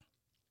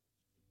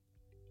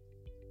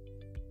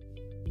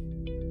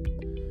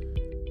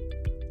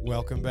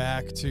Welcome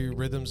back to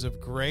Rhythms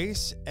of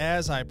Grace.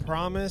 As I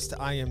promised,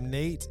 I am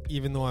Nate,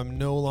 even though I'm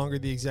no longer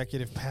the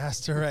executive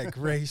pastor at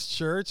Grace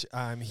Church.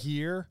 I'm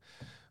here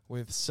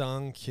with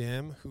Sung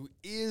Kim, who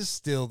is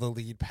still the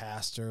lead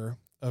pastor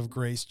of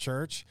Grace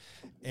Church.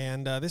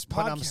 And this podcast...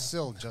 But I'm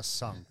still just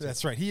Sung. Too.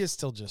 That's right. He is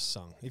still just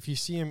Sung. If you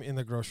see him in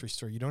the grocery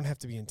store, you don't have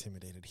to be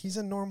intimidated. He's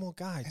a normal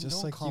guy, And just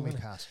don't like call you me and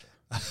pastor.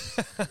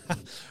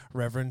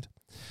 Reverend.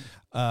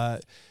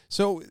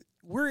 So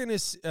we're in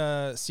this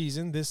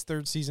season, this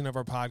third season of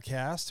our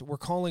podcast. We're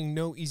calling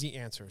No Easy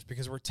Answers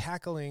because we're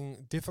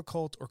tackling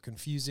difficult or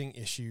confusing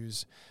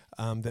issues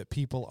that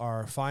people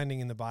are finding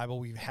in the Bible.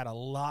 We've had a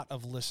lot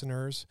of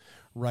listeners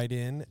write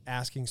in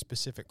asking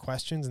specific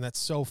questions, and that's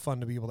so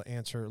fun to be able to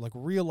answer like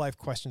real life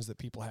questions that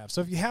people have.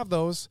 So if you have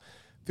those,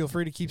 feel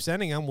free to keep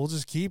sending them. We'll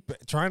just keep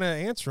trying to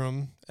answer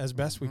them as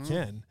best we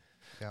can.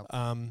 Yep.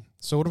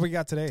 So what do we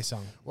got today,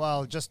 Sung?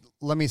 Well, just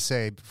let me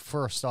say,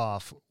 first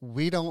off,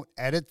 we don't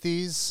edit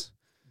these.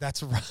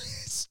 That's right.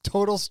 It's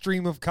total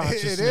stream of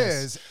consciousness. It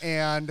is.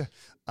 And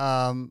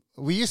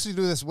we used to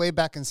do this way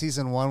back in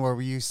season 1 where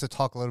we used to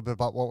talk a little bit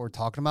about what we're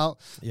talking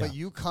about. Yeah. But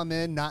you come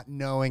in not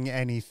knowing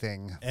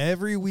anything.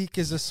 Every week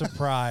is a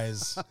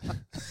surprise.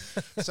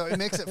 So it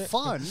makes it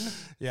fun.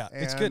 Yeah,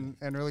 it's good.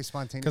 And really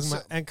spontaneous.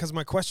 Because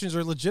my questions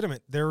are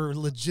legitimate. They're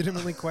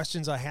legitimately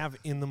questions I have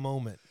in the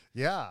moment.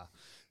 Yeah.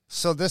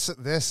 So this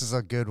is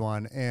a good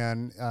one,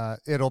 and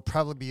it'll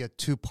probably be a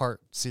 2-part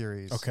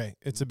series. Okay,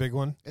 it's a big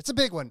one. It's a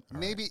big one,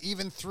 maybe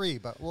even 3,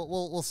 but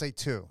we'll say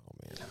 2. Oh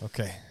man.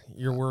 Okay,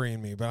 you're worrying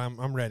me, but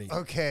I'm ready.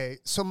 Okay,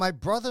 so my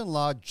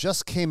brother-in-law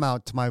just came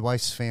out to my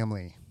wife's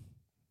family,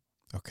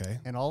 Okay.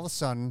 and all of a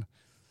sudden,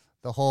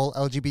 the whole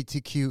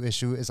LGBTQ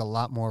issue is a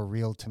lot more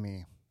real to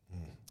me.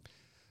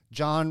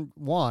 John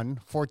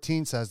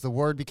 1:14 says, "The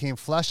Word became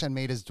flesh and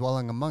made his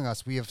dwelling among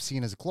us. We have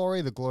seen his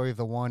glory, the glory of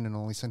the one and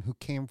only Son who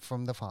came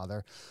from the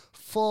Father,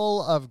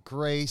 full of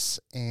grace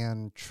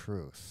and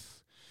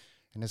truth."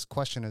 And his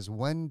question is,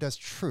 when does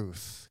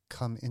truth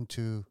come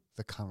into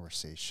the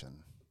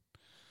conversation?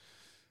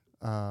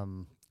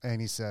 And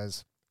he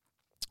says,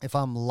 if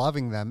I'm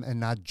loving them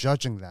and not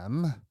judging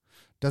them,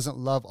 doesn't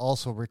love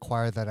also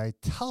require that I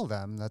tell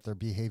them that their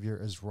behavior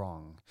is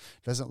wrong?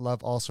 Doesn't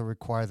love also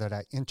require that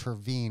I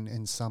intervene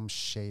in some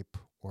shape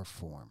or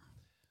form?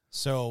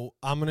 So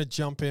I'm going to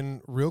jump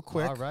in real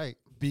quick. All right.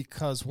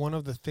 Because one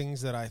of the things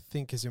that I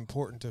think is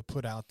important to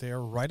put out there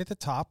right at the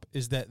top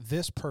is that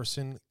this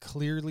person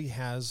clearly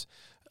has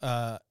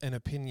an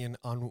opinion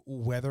on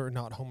whether or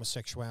not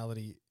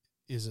homosexuality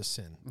is a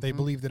sin. Mm-hmm. They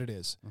believe that it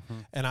is.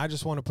 Mm-hmm. And I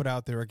just want to put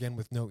out there again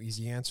with no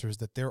easy answers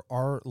that there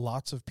are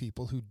lots of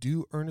people who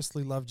do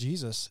earnestly love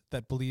Jesus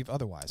that believe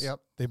otherwise. Yep.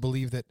 They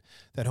believe that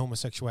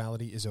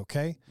homosexuality is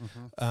okay,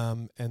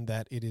 and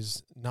that it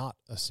is not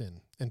a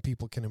sin, and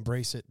people can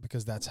embrace it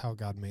because that's how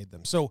God made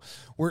them. So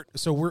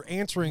we're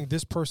answering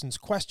this person's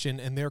question,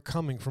 and they're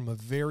coming from a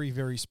very,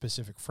 very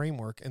specific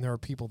framework, and there are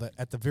people that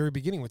at the very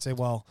beginning would say,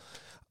 well,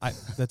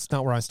 that's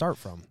not where I start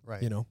from,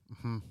 right. You know?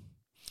 Mm-hmm.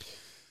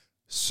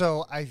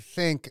 So I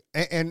think,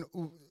 and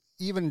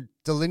even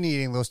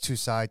delineating those two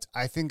sides,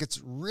 I think it's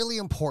really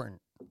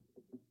important,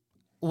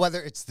 whether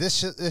it's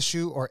this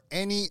issue or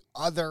any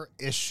other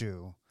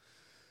issue,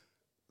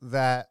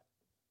 that,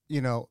 you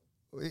know,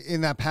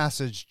 in that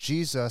passage,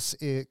 Jesus,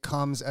 it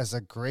comes as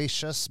a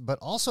gracious, but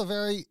also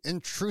very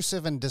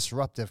intrusive and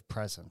disruptive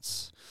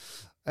presence.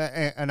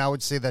 And I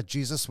would say that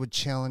Jesus would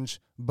challenge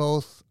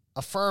both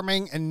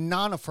affirming and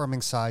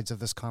non-affirming sides of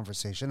this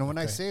conversation. And when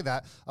I say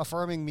that,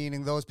 affirming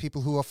meaning those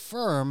people who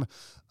affirm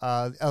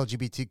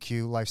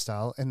LGBTQ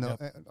lifestyle, and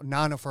the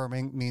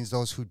non-affirming means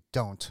those who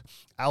don't.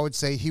 I would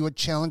say he would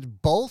challenge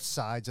both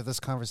sides of this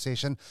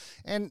conversation.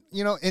 And,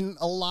 you know, in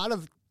a lot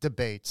of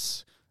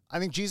debates, I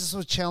think Jesus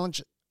would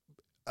challenge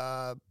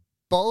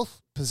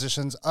both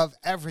positions of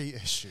every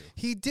issue.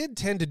 He did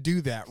tend to do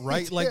that,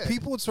 right? Like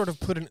people would sort of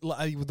put in,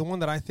 the one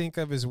that I think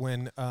of is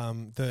when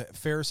the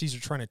Pharisees are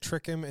trying to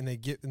trick him, and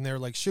they're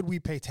like, should we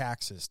pay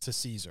taxes to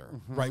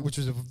Caesar, right? Which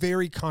is a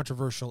very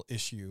controversial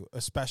issue,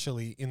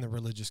 especially in the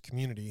religious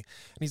community.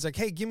 And he's like,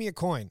 hey, give me a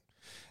coin. And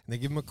they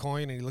give him a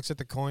coin, and he looks at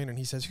the coin, and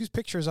he says, whose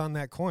picture is on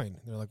that coin?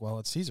 And they're like, well,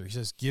 it's Caesar. He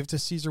says, give to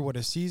Caesar what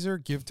is Caesar,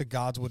 give to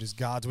God's what is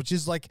God's, which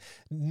is like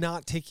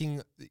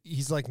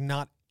he's like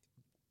not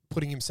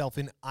putting himself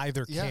in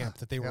either camp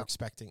that they were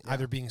expecting,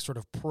 either being sort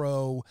of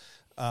pro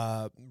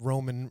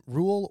Roman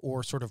rule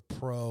or sort of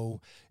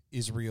pro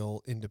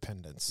Israel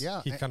independence.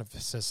 Yeah. He kind of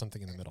says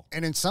something in the middle.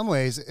 And in some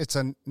ways it's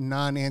a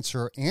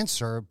non-answer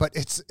answer, but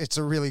it's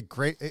a really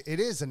great,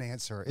 it is an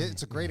answer.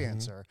 It's a great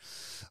answer.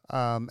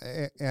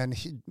 And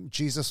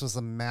Jesus was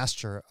the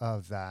master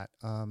of that.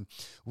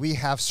 We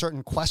have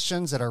certain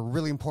questions that are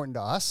really important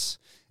to us.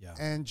 Yeah.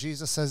 And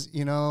Jesus says,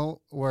 you know,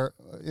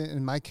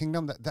 in my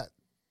kingdom,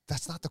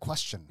 that's not the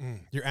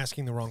question. You're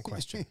asking the wrong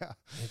question. Yeah.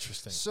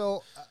 Interesting.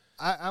 So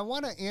I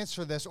want to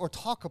answer this or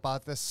talk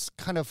about this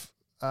kind of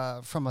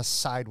from a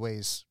side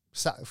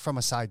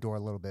door a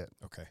little bit.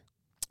 Okay.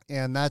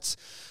 And that's,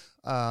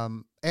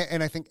 and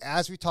I think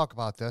as we talk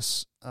about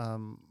this,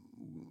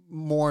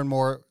 more and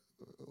more,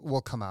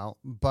 will come out,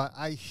 but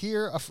I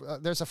hear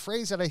there's a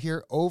phrase that I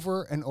hear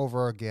over and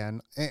over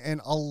again,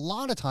 and a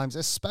lot of times,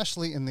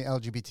 especially in the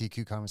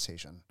LGBTQ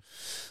conversation,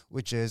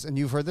 which is, and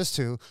you've heard this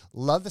too: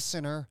 love the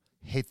sinner,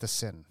 hate the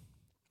sin.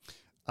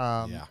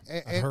 I've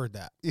heard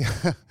that.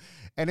 Yeah,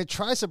 and it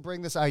tries to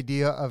bring this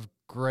idea of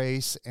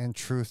grace and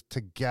truth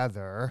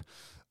together,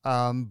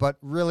 but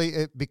really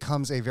it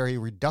becomes a very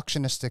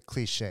reductionistic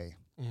cliche.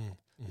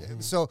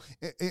 Mm-hmm. So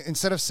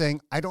instead of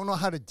saying, I don't know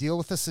how to deal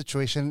with this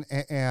situation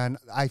and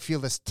I feel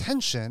this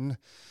tension,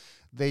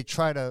 they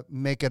try to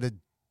make it a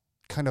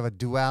kind of a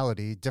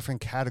duality, different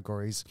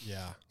categories.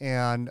 Yeah.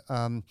 And,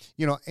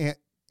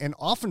 and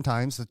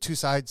oftentimes the two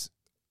sides,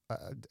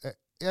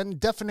 and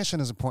definition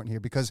is important here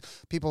because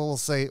people will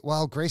say,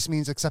 well, grace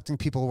means accepting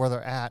people where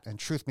they're at, and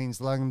truth means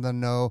letting them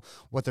know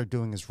what they're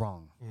doing is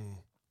wrong.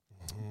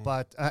 Mm-hmm.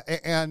 But,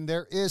 and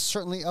there is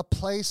certainly a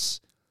place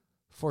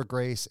for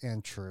grace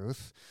and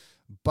truth.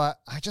 But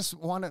I just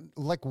want to,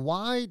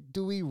 why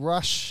do we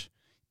rush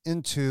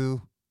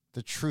into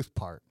the truth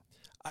part?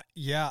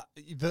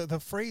 The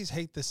phrase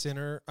hate the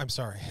sin,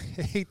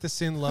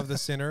 love the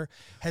sinner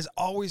has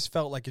always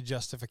felt like a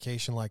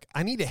justification. Like,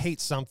 I need to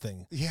hate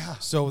something. Yeah.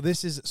 So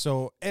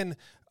and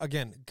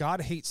again,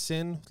 God hates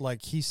sin.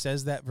 Like, he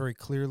says that very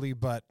clearly,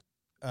 but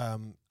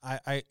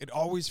it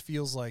always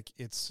feels like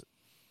it's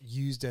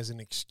used as an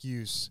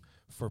excuse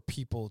for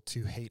people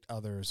to hate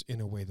others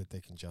in a way that they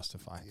can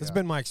justify. That's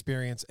been my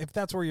experience. If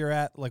that's where you're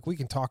at, we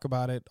can talk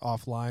about it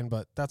offline,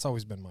 but that's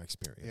always been my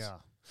experience. Yeah.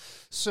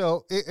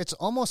 So it's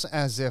almost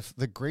as if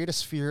the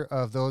greatest fear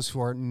of those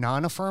who are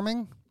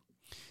non-affirming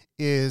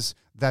is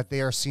that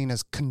they are seen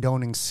as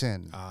condoning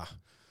sin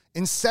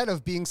instead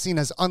of being seen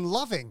as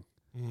unloving.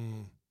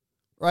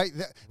 Right?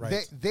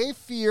 They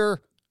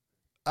fear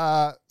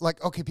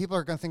okay, people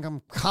are going to think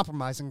I'm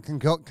compromising,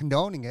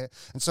 condoning it,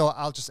 and so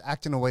I'll just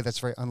act in a way that's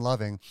very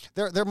unloving.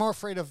 They're more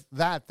afraid of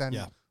that than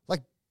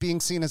being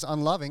seen as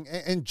unloving.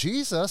 And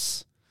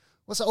Jesus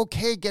was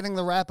okay getting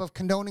the rap of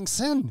condoning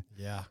sin.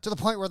 Yeah. To the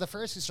point where the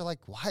Pharisees are like,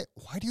 why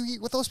do you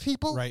eat with those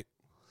people? Right.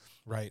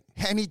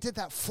 And he did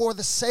that for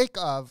the sake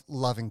of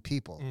loving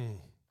people.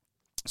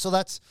 So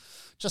that's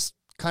just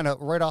kind of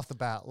right off the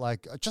bat,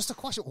 just a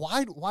question.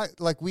 Why,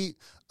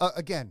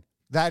 again,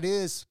 that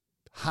is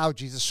how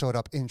Jesus showed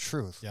up in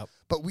truth. Yep.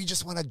 But we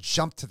just want to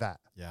jump to that.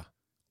 Yeah.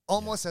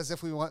 Almost as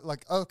if we want,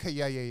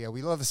 okay,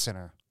 we love the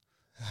sinner.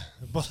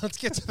 But let's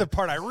get to the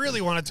part I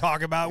really want to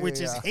talk about,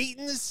 which is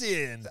hating the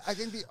sin. I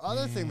think the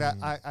other thing that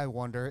I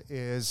wonder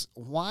is,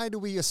 why do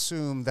we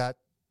assume that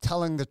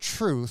telling the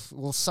truth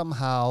will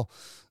somehow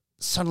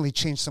suddenly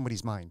change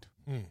somebody's mind?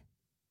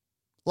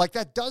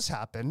 That does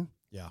happen.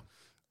 Yeah.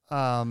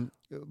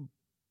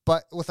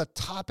 But with a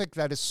topic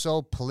that is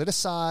so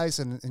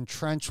politicized and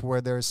entrenched, where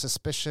there's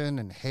suspicion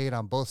and hate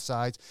on both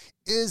sides,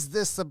 is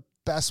this the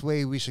best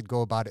way we should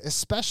go about it?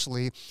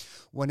 Especially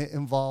when it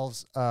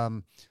involves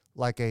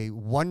a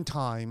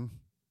one-time,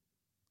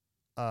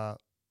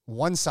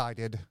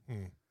 one-sided.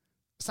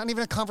 It's not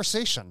even a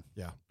conversation.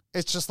 Yeah.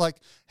 It's just like,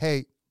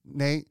 hey,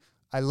 Nate,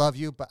 I love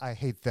you, but I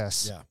hate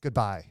this. Yeah.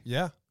 Goodbye.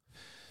 Yeah.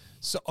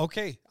 So,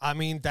 okay. I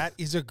mean,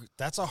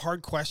 that's a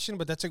hard question,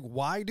 but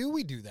why do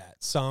we do that?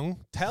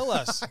 Sung, tell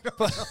us.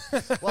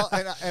 Well,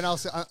 and I'll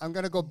say, I'm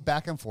going to go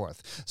back and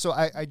forth. So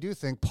I do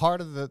think part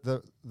of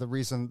the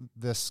reason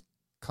this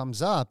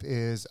comes up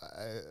is,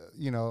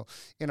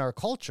 in our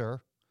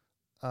culture,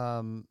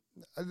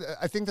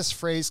 I think this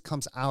phrase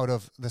comes out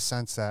of the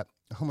sense that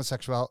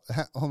homosexual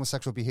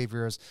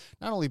behavior is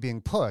not only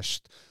being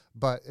pushed,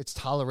 but it's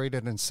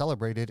tolerated and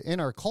celebrated in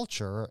our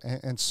culture.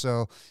 And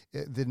so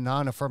the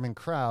non-affirming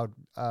crowd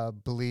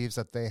believes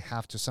that they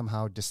have to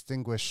somehow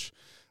distinguish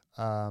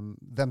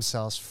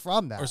themselves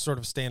from that. Or sort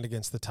of stand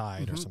against the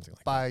tide or something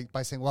like that.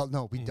 By saying, well,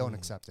 no, we don't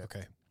accept it.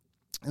 Okay.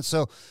 And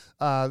so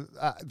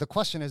the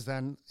question is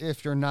then,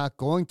 if you're not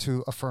going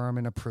to affirm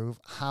and approve,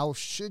 how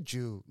should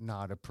you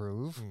not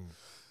approve?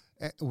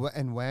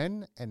 And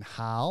when and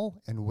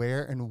how and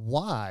where and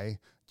why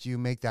do you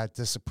make that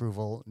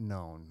disapproval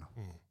known?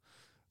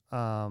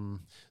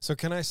 So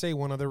can I say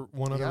one other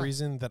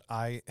reason that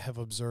I have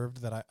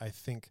observed that I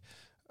think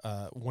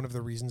one of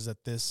the reasons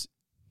that this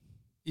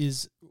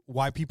is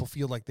why people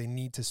feel like they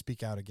need to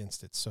speak out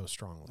against it so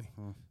strongly.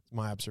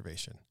 My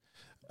observation.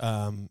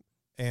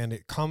 And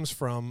it comes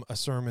from a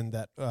sermon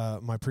that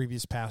my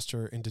previous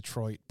pastor in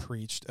Detroit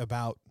preached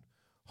about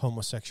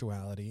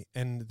homosexuality.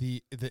 And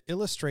the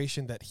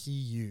illustration that he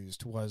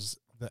used was,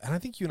 and I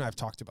think you and I have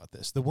talked about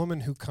this, the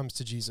woman who comes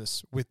to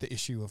Jesus with the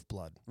issue of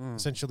blood.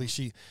 Essentially,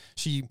 she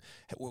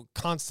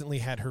constantly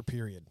had her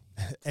period.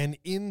 And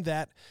in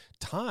that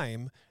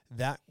time,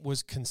 that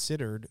was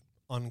considered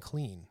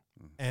unclean.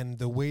 And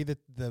the way that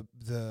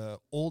the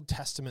Old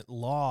Testament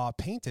law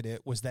painted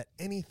it was that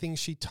anything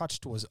she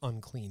touched was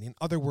unclean. In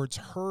other words,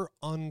 her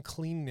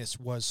uncleanness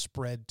was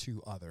spread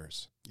to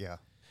others. Yeah.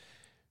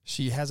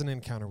 She has an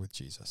encounter with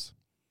Jesus.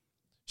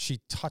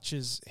 She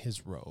touches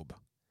his robe.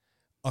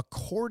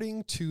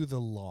 According to the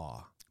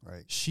law,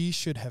 she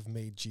should have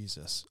made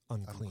Jesus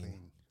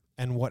unclean.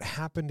 And what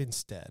happened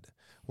instead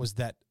was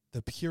that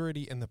the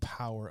purity and the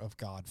power of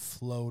God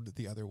flowed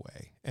the other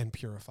way and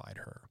purified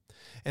her.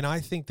 And I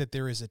think that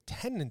there is a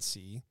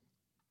tendency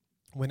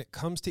when it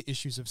comes to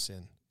issues of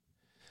sin.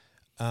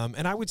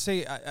 And I would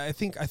say I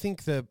think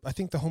the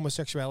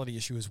homosexuality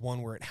issue is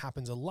one where it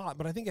happens a lot,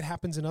 but I think it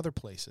happens in other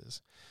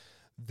places.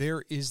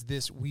 There is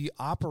this, we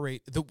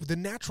operate, the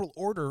natural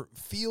order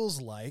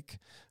feels like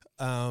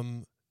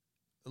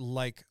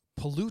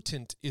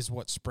pollutant is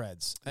what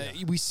spreads. Yeah.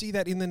 We see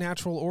that in the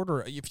natural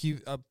order. If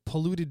a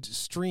polluted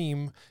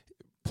stream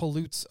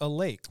pollutes a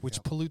lake,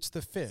 which pollutes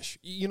the fish,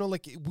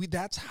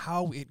 that's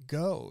how it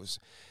goes.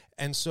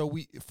 And so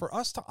for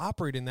us to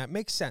operate in that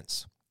makes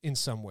sense in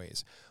some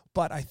ways.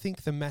 But I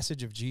think the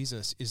message of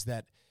Jesus is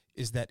that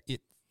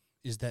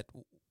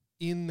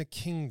in the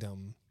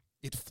kingdom,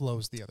 it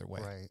flows the other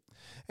way. Right.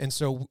 And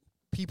so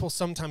people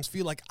sometimes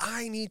feel like,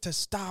 I need to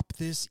stop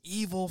this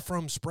evil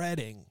from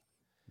spreading.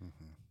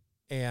 Mm-hmm.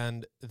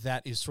 And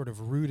that is sort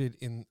of rooted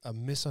in a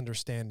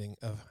misunderstanding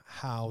of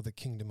how the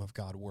kingdom of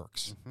God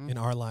works in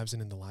our lives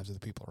and in the lives of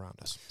the people around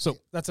us. So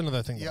that's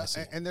another thing that I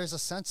see. And there's a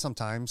sense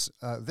sometimes,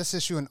 this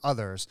issue and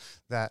others,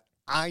 that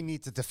I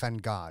need to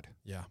defend God.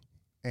 Yeah.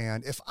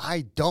 And if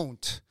I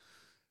don't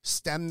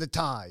stem the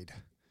tide,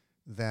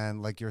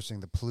 then, like you're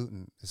saying, the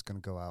pollutant is going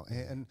to go out.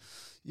 And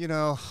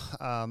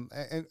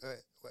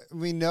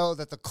we know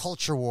that the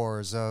culture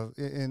wars from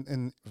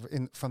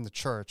the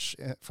church,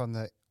 from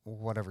the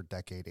whatever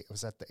decade it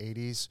was, at the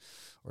 80s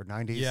or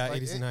 90s. Yeah,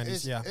 80s and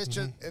 90s. It's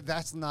just,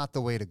 that's not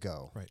the way to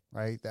go.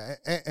 Right.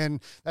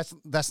 And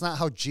that's not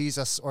how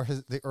Jesus or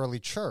the early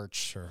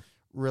church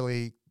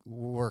really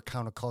were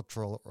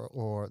countercultural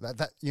or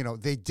that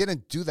they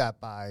didn't do that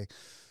by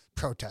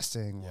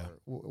protesting or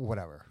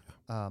whatever.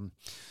 I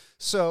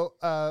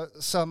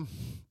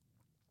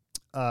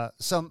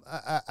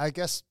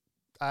guess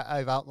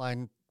I've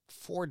outlined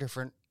 4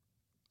 different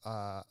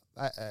at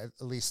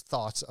least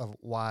thoughts of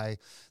why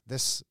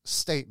this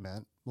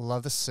statement,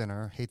 love the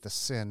sinner, hate the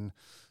sin,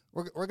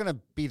 we're going to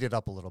beat it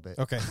up a little bit.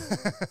 Okay.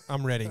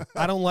 I'm ready.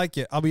 I don't like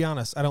it. I'll be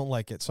honest. I don't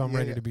like it. So I'm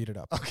ready to beat it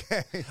up.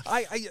 Okay.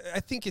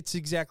 I think it's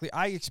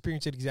I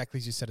experience it exactly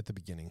as you said at the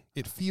beginning.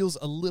 It feels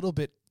a little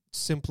bit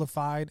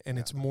simplified, and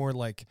it's more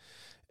like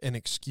an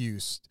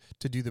excuse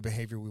to do the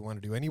behavior we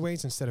want to do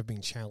anyways, instead of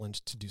being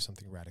challenged to do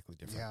something radically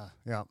different.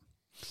 Yeah.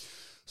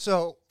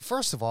 So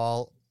first of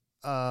all,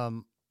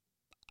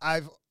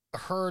 I've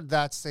heard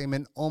that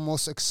statement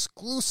almost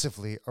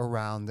exclusively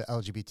around the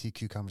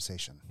LGBTQ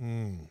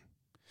conversation.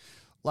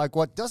 Like,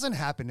 what doesn't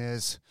happen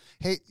is,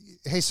 hey,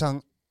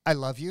 Sung, I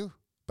love you,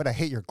 but I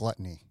hate your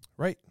gluttony.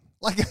 Right.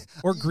 Like,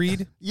 or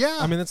greed. Yeah.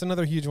 I mean, that's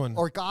another huge one.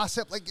 Or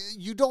gossip. Like,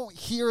 you don't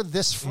hear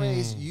this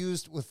phrase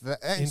used with the...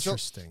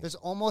 Interesting. So there's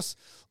almost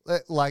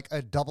like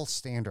a double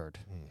standard.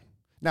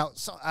 Now,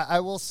 so I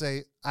will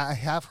say, I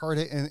have heard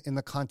it in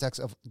the context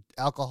of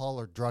alcohol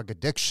or drug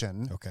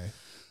addiction. Okay.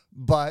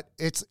 But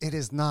it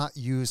is not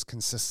used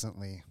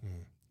consistently.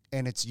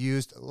 And it's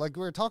used, like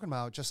we were talking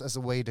about, just as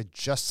a way to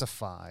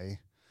justify...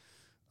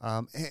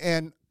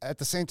 and at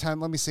the same time,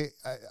 let me say,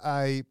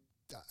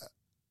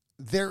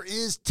 there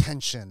is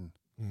tension,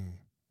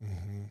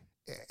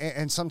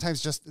 and sometimes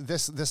just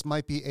this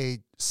might be a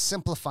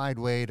simplified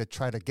way to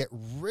try to get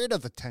rid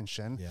of the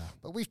tension. Yeah.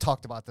 But we've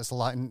talked about this a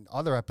lot in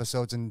other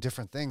episodes and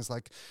different things.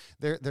 Like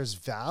there's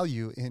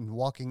value in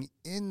walking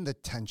in the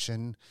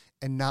tension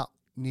and not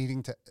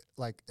needing to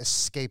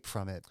escape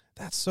from it.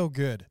 That's so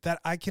good. That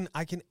I can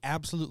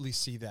absolutely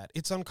see that.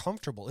 It's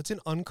uncomfortable. It's an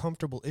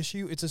uncomfortable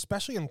issue. It's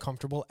especially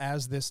uncomfortable,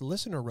 as this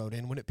listener wrote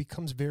in, when it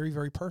becomes very,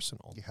 very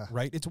personal. Yeah.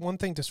 Right? It's one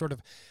thing to sort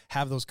of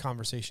have those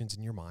conversations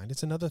in your mind.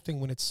 It's another thing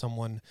when it's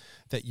someone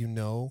that you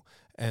know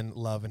and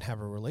love and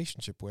have a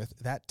relationship with.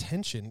 That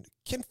tension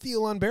can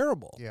feel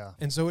unbearable. Yeah.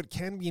 And so it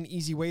can be an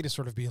easy way to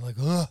sort of be like,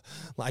 ugh,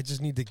 I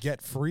just need to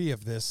get free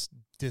of this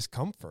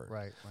discomfort.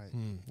 Right.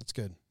 It's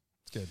good.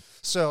 Good.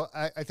 So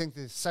I think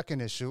the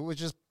second issue,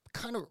 which is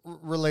kind of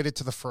related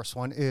to the first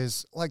one,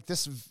 is like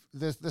this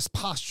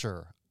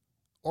posture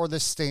or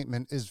this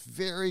statement is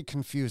very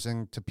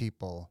confusing to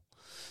people,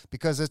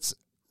 because it's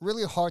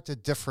really hard to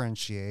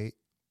differentiate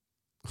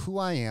who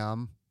I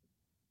am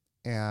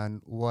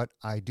and what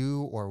I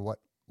do or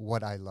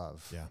what I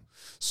love. Yeah.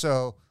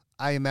 So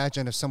I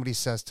imagine if somebody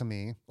says to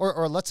me,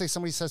 or let's say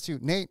somebody says to you,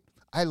 Nate,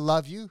 I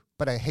love you,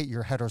 but I hate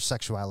your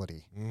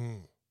heterosexuality.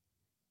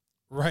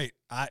 Right.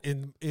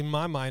 In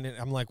my mind,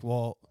 I'm like,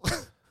 well,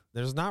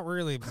 there's not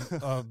really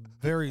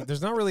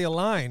a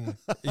line,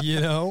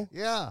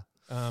 Yeah.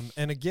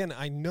 And again,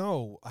 I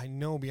know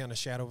beyond a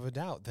shadow of a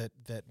doubt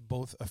that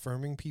both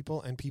affirming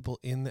people and people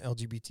in the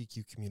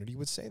LGBTQ community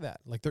would say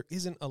that. Like, there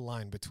isn't a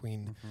line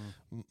between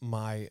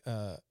my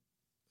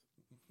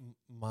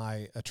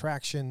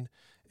attraction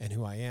and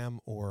who I am,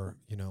 or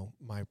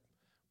my.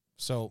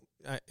 So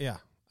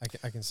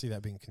I can see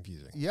that being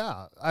confusing.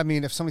 Yeah. I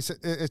mean, if somebody said,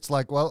 it's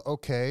like, well,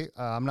 okay,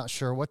 I'm not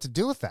sure what to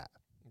do with that.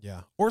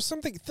 Yeah. Or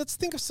something, let's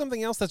think of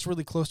something else that's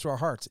really close to our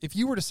hearts. If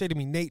you were to say to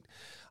me, Nate,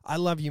 I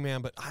love you,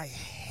 man, but I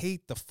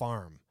hate the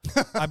farm.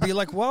 I'd be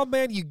like, well,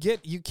 man, you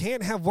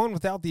can't have one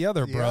without the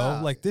other, bro.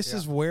 Yeah, Like, this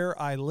is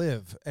where I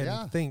live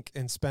and think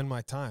and spend my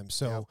time.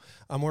 So,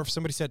 or if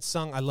somebody said,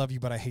 Sung, I love you,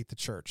 but I hate the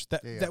church.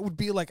 That would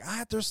be like,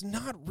 there's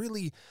not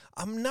really,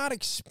 I'm not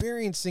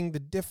experiencing the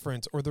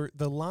difference, or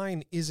the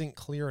line isn't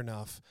clear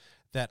enough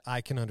that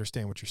I can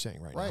understand what you're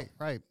saying right now.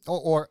 Right.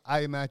 Or I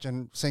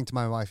imagine saying to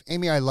my wife,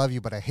 Amy, I love you,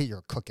 but I hate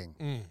your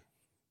cooking.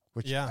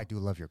 Which I do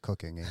love your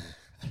cooking, Amy.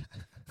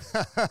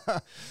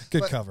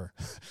 Good cover.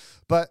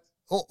 But,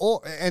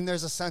 and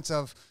there's a sense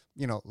of,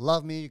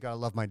 love me, you got to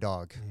love my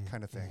dog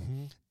kind of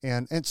thing.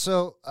 And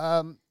so,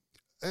 and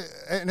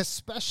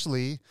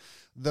especially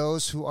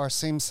those who are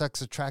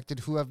same-sex attracted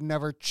who have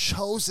never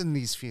chosen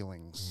these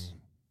feelings.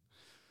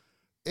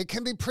 It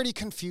can be pretty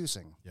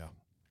confusing. Yeah.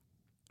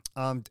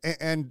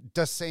 And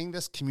does saying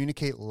this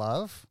communicate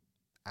love?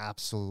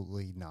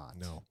 Absolutely not.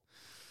 No.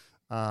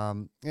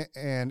 And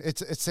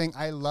it's saying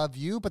I love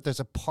you, but there's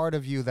a part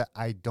of you that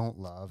I don't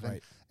love.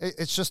 Right. And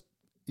it's just,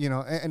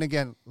 and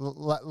again,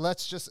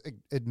 let's just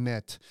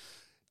admit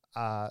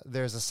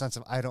there's a sense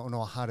of I don't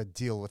know how to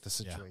deal with the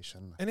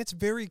situation. Yeah. And it's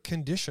very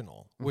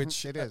conditional,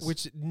 which it is.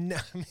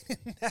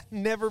 That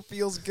never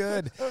feels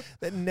good.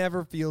 That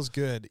never feels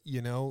good,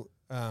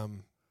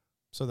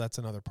 so that's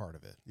another part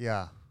of it.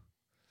 Yeah.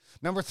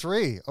 Number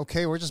 3.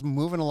 Okay, we're just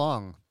moving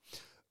along.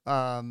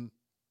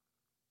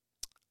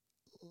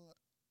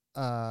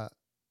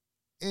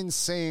 In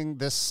saying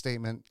this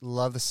statement,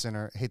 love the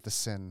sinner, hate the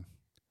sin,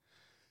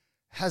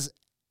 has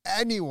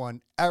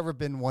anyone ever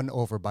been won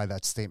over by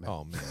that statement?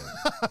 Oh man.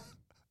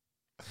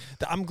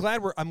 I'm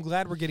glad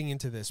we're getting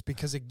into this,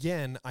 because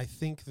again, I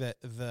think that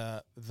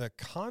the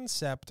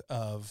concept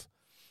of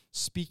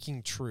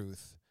speaking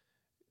truth,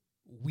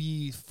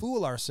 we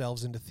fool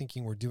ourselves into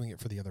thinking we're doing it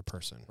for the other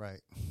person. Right.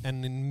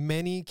 And in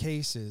many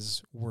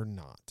cases, we're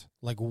not.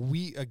 Like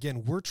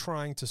we're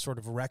trying to sort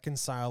of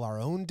reconcile our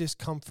own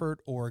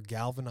discomfort or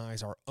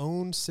galvanize our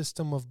own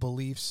system of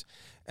beliefs.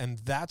 And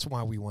that's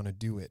why we want to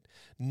do it.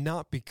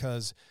 Not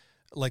because,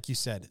 like you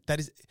said,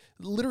 that is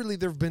literally,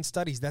 there have been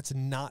studies. That's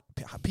not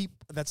how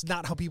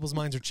people's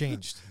minds are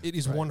changed. It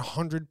is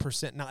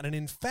 100% not. And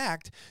in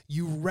fact,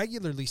 you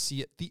regularly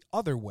see it the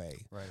other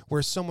way,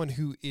 where someone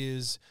who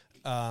is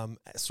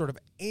sort of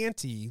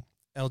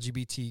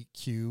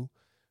anti-LGBTQ,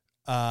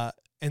 and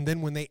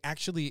then when they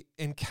actually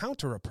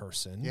encounter a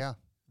person,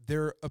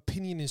 their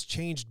opinion is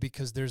changed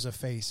because there's a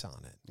face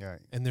on it,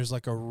 and there's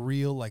like a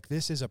real, like,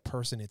 this is a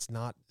person. It's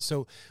not.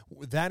 So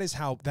that is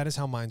how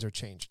minds are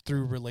changed,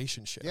 through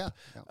relationship,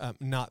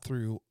 not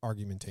through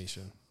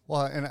argumentation.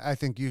 Well, and I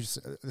think you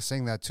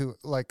saying that too.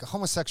 Like,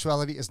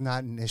 homosexuality is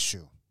not an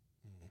issue;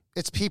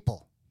 it's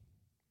people.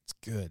 It's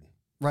good.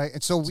 Right.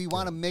 And so we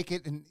want to make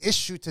it an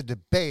issue to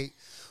debate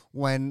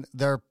when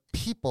there are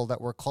people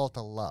that we're called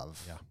to love.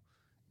 Yeah.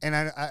 And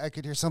I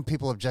could hear some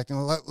people objecting,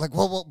 like,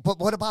 well, but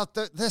what about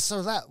this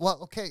or that? Well,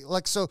 okay,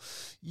 like, so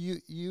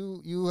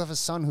you have a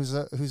son who's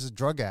a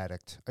drug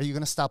addict. Are you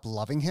going to stop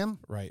loving him?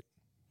 Right.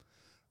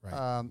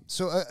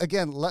 So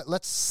again,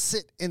 let's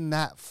sit in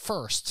that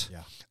first.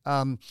 Yeah.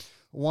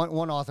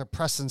 One author,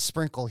 Preston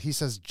Sprinkle, he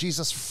says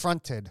Jesus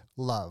fronted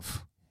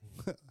love.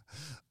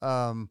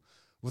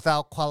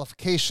 Without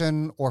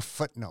qualification or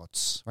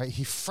footnotes, right?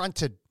 He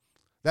fronted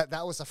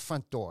that was a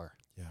front door.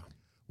 Yeah.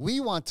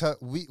 We want to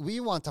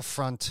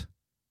front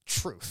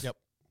truth. Yep.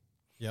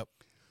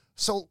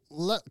 So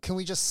can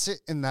we just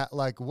sit in that,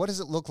 like, what does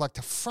it look like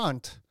to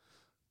front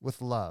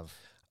with love?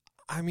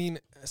 I mean,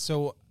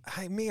 so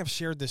I may have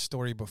shared this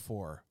story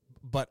before,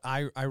 but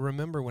I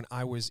remember when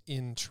I was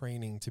in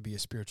training to be a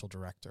spiritual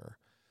director,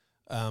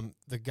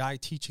 the guy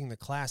teaching the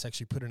class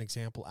actually put an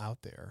example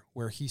out there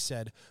where he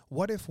said,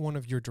 what if one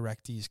of your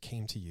directees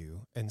came to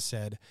you and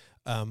said,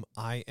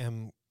 I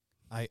am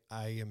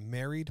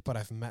married, but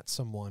I've met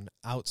someone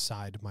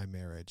outside my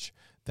marriage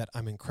that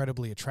I'm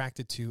incredibly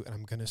attracted to, and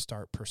I'm going to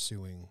start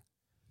pursuing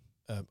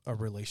a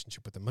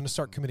relationship with them. I'm going to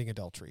start committing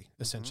adultery,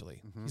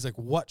 essentially. He's like,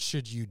 what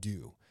should you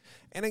do?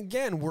 And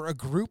again, we're a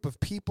group of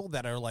people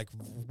that are like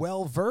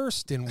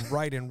well-versed in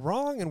right and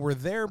wrong, and we're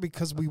there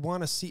because we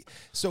want to see.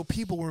 So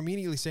people were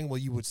immediately saying, well,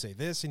 you would say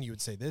this, and you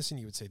would say this, and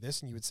you would say this,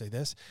 and you would say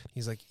this.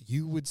 He's like,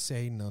 you would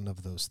say none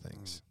of those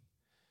things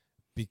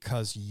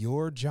because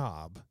your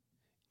job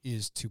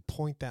is to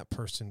point that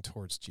person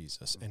towards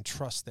Jesus and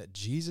trust that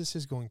Jesus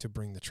is going to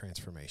bring the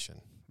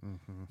transformation.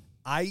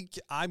 I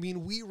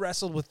mean, we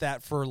wrestled with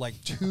that for like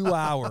 2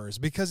 hours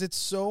because it's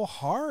so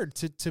hard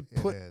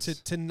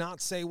to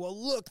not say, well,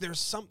 look,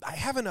 I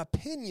have an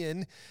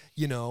opinion,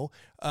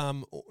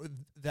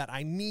 that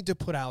I need to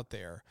put out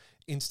there,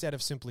 instead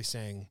of simply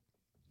saying,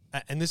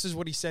 and this is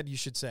what he said you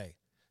should say,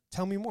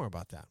 tell me more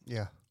about that.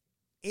 Yeah.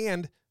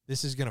 And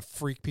this is going to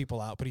freak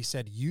people out, but he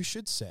said, you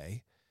should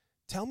say,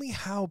 tell me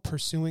how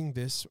pursuing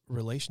this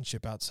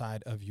relationship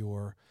outside of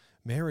your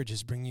marriage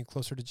is bringing you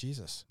closer to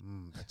Jesus?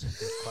 That's a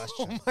good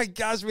question. Oh my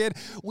gosh, man.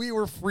 We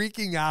were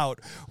freaking out.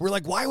 We're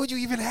like, why would you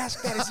even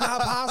ask that? It's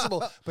not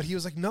possible. But he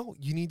was like, no,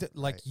 you need to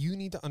you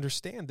need to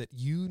understand that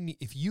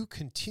if you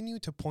continue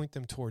to point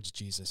them towards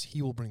Jesus,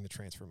 he will bring the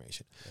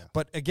transformation. Yeah.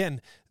 But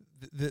again,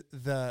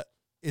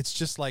 it's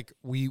just like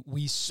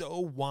we so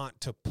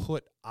want to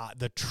put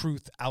the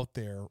truth out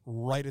there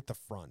right at the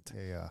front.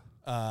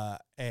 Yeah.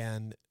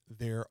 And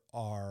there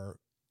are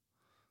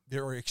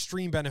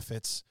extreme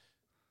benefits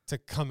to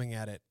coming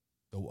at it.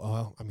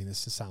 Well, I mean, this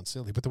sounds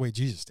silly, but the way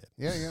Jesus did.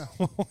 Yeah.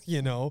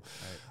 You know?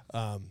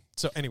 Right.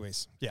 So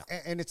anyways, yeah.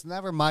 And it's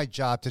never my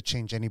job to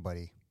change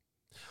anybody.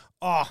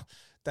 Oh,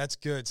 that's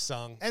good,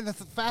 Sung. And the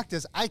fact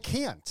is, I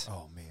can't.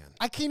 Oh, man.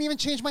 I can't even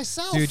change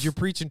myself. Dude, you're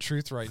preaching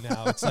truth right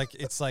now.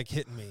 It's like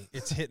hitting me.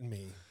 It's hitting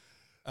me.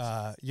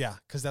 Yeah,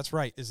 because that's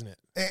right, isn't it?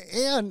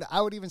 And I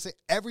would even say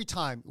every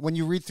time when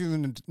you read through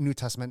the New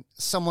Testament,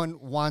 someone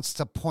wants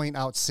to point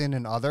out sin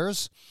in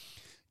others,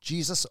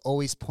 Jesus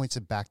always points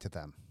it back to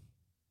them.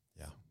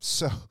 Yeah.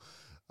 So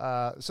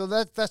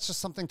that's just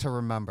something to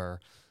remember.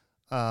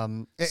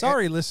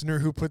 Sorry, listener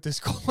who put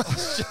this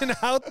question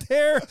out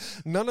there.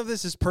 None of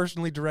this is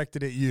personally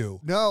directed at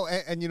you. No,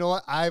 and you know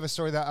what? I have a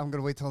story that I'm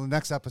going to wait till the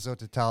next episode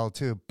to tell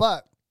too.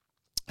 But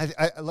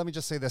let me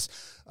just say this: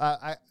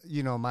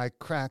 my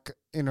crack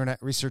internet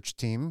research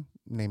team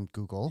named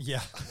Google.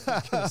 Yeah, we're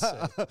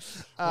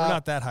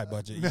not that high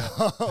budget yet.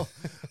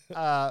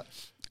 No.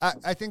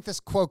 I think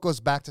this quote goes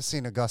back to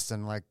St.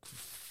 Augustine, like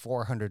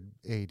 400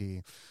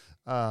 AD.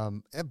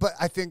 But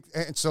I think,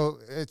 and so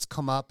it's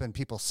come up and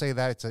people say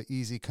that it's an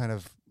easy kind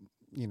of,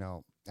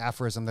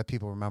 aphorism that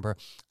people remember.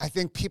 I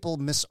think people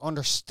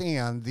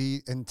misunderstand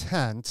the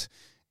intent,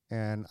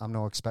 and I'm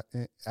no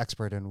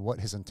expert in what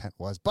his intent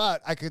was,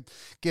 but I could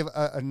give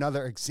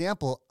another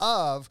example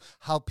of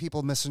how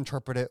people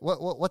misinterpret it.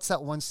 What's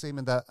that one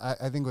statement that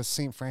I think was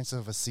St. Francis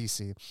of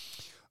Assisi?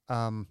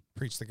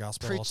 Preach the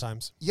gospel at all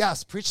times.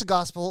 Yes, preach the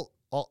gospel.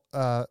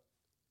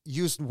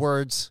 Used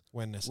words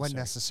when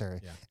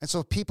necessary. Yeah. And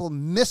so people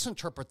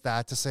misinterpret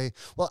that to say,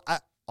 well,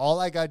 all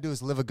I got to do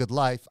is live a good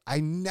life. I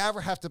never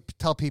have to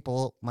tell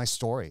people my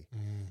story.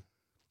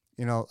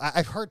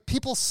 I've heard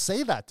people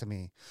say that to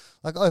me.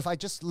 Like, oh, if I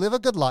just live a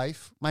good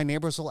life, my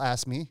neighbors will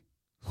ask me,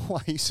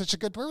 why are you such a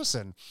good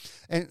person?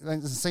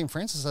 And St.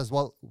 Francis says,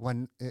 well,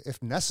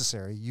 if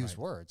necessary, use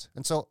words.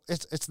 And so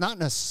it's not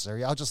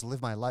necessary. I'll just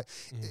live my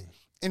life.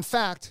 In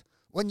fact,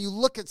 when you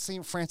look at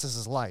St.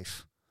 Francis's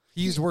life,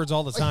 he used words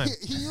all the time.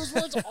 He used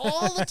words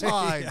all the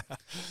time. Yeah.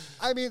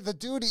 I mean, the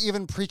dude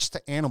even preached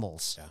to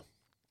animals. Yeah.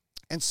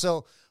 And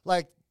so,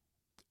 like,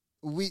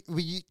 we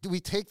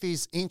take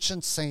these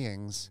ancient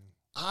sayings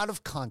out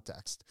of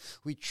context.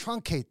 We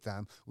truncate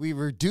them. We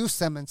reduce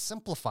them and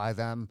simplify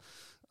them.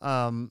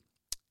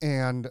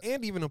 And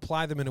even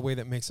apply them in a way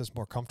that makes us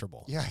more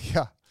comfortable.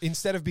 Yeah.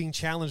 Instead of being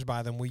challenged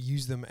by them, we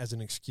use them as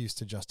an excuse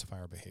to justify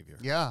our behavior.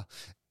 Yeah.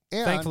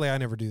 And thankfully, I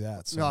never do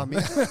that. So. No, I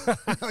mean,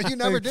 no, you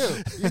never do.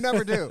 You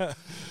never do.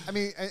 I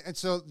mean, and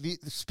so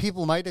these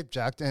people might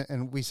object,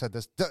 and we said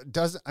this.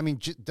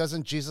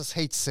 Doesn't Jesus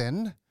hate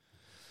sin?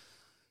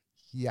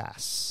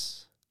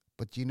 Yes,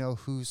 but do you know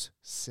whose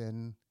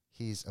sin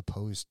he's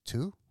opposed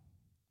to?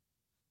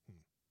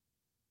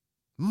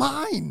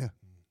 Mine,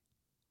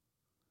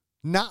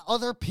 not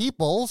other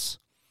people's.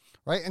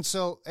 Right. And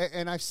so,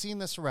 and I've seen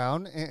this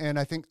around, and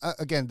I think,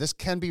 again, this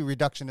can be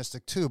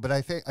reductionistic too, but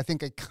I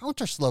think a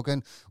counter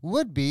slogan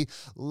would be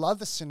love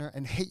the sinner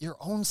and hate your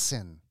own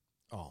sin.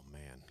 Oh,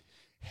 man.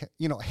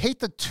 Hate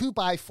the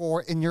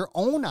 2x4 in your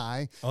own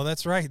eye. Oh,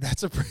 that's right.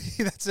 That's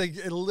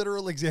a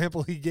literal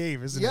example he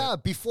gave, isn't it? Yeah.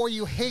 Before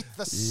you hate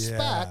the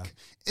speck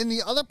in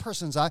the other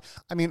person's eye.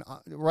 I mean,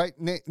 right.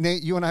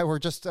 Nate, you and I were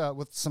just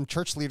with some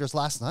church leaders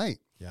last night.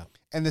 Yeah.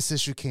 And this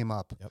issue came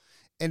up. Yep.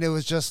 And it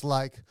was just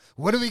like,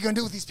 what are we going to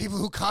do with these people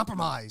who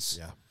compromise?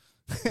 Yeah.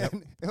 Yep.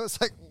 And it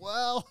was like,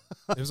 well.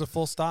 It was a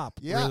full stop,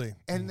 really.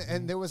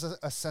 And there was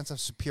a sense of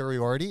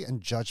superiority and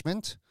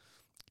judgment,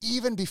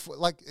 even before,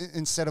 like,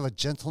 instead of a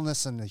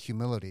gentleness and a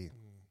humility.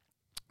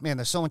 Man,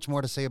 there's so much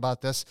more to say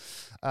about this.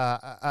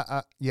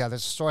 There's a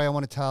story I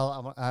want to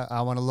tell.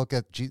 I want to look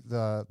at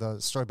the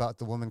story about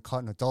the woman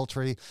caught in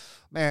adultery.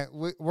 Man,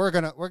 we're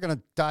gonna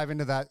dive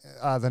into that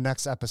the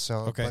next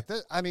episode. Okay.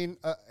 But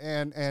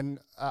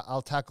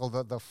I'll tackle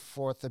the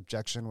fourth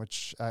objection,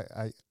 which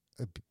I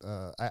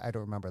don't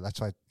remember.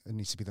 That's why it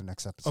needs to be the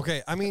next episode.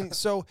 Okay. I mean,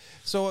 so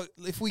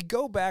if we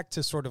go back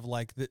to sort of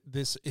like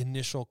this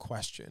initial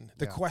question,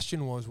 the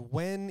question was,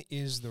 when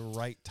is the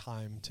right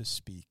time to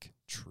speak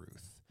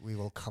truth? We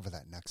will cover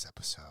that next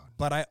episode.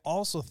 But I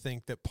also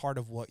think that part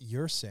of what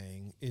you're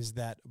saying is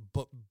that,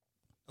 but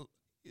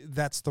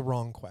that's the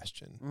wrong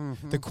question.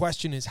 Mm-hmm. The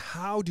question is,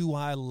 how do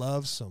I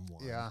love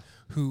someone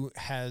who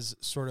has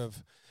sort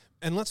of,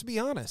 and let's be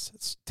honest,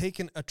 it's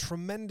taken a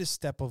tremendous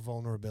step of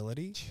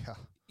vulnerability. Yeah.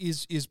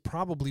 is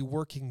probably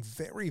working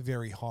very,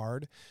 very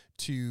hard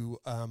to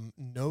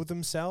know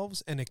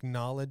themselves and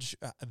acknowledge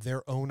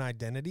their own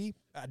identity.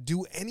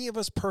 Do any of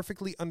us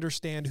perfectly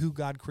understand who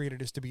God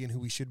created us to be and who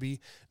we should be?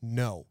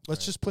 No.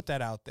 Let's just put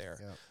that out there.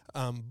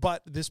 Yeah.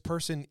 But this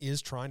person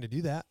is trying to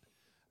do that.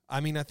 I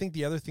mean, I think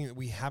the other thing that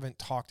we haven't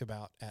talked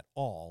about at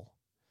all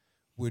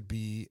would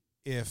be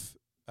if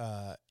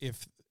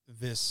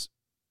this,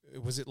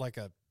 was it like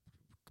a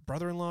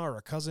brother-in-law or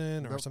a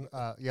cousin or something?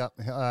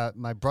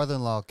 My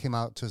brother-in-law came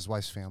out to his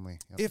wife's family.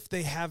 Yep. If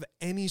they have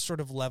any sort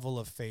of level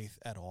of faith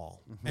at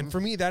all. Mm-hmm. And for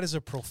me, that is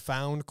a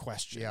profound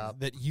question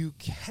that you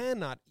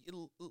cannot,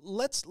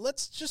 let's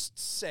just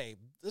say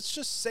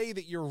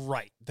that you're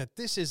right, that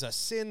this is a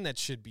sin that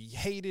should be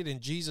hated and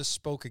Jesus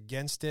spoke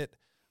against it.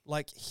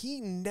 Like,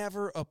 he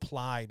never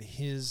applied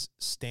his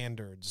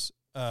standards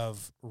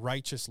of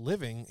righteous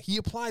living. He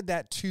applied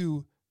that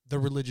to the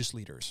religious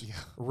leaders,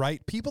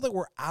 right? People that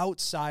were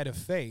outside of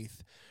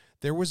faith.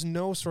 There was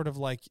no sort of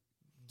like,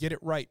 get it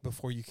right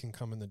before you can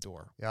come in the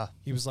door. Yeah.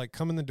 He was like,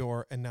 come in the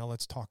door, and now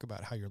let's talk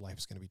about how your life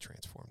is going to be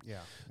transformed. Yeah.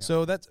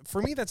 So that's,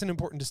 for me, that's an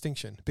important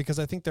distinction, because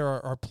I think there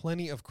are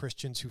plenty of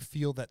Christians who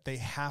feel that they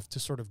have to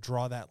sort of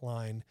draw that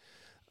line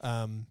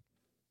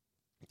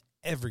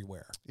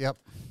everywhere. Yep.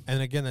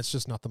 And again, that's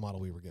just not the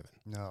model we were given.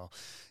 No.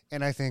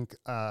 And I think,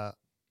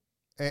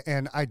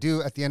 and I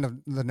do at the end of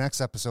the next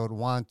episode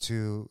want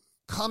to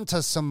come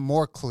to some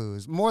more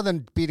clues, more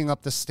than beating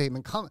up this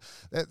statement.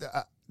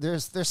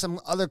 There's some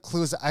other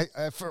clues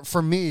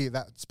for me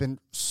that's been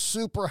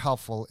super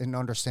helpful in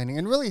understanding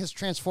and really has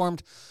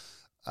transformed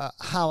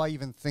how I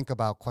even think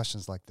about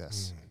questions like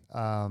this.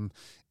 And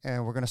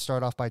we're going to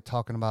start off by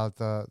talking about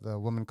the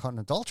woman caught in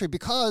adultery,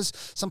 because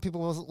some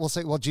people will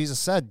say, well, Jesus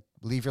said,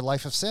 leave your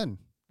life of sin.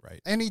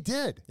 Right. And he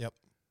did. Yep.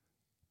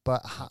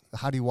 But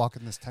how do you walk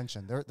in this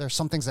tension? There's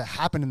some things that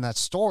happen in that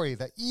story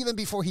that even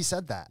before he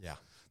said that,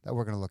 that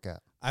we're going to look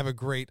at. I have a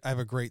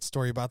great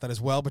story about that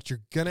as well, but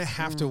you're going to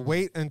have to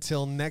wait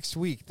until next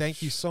week.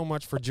 Thank you so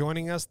much for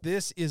joining us.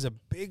 This is a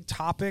big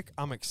topic.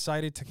 I'm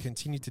excited to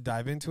continue to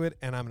dive into it,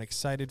 and I'm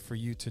excited for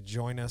you to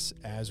join us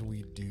as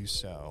we do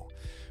so.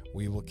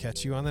 We will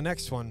catch you on the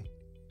next one.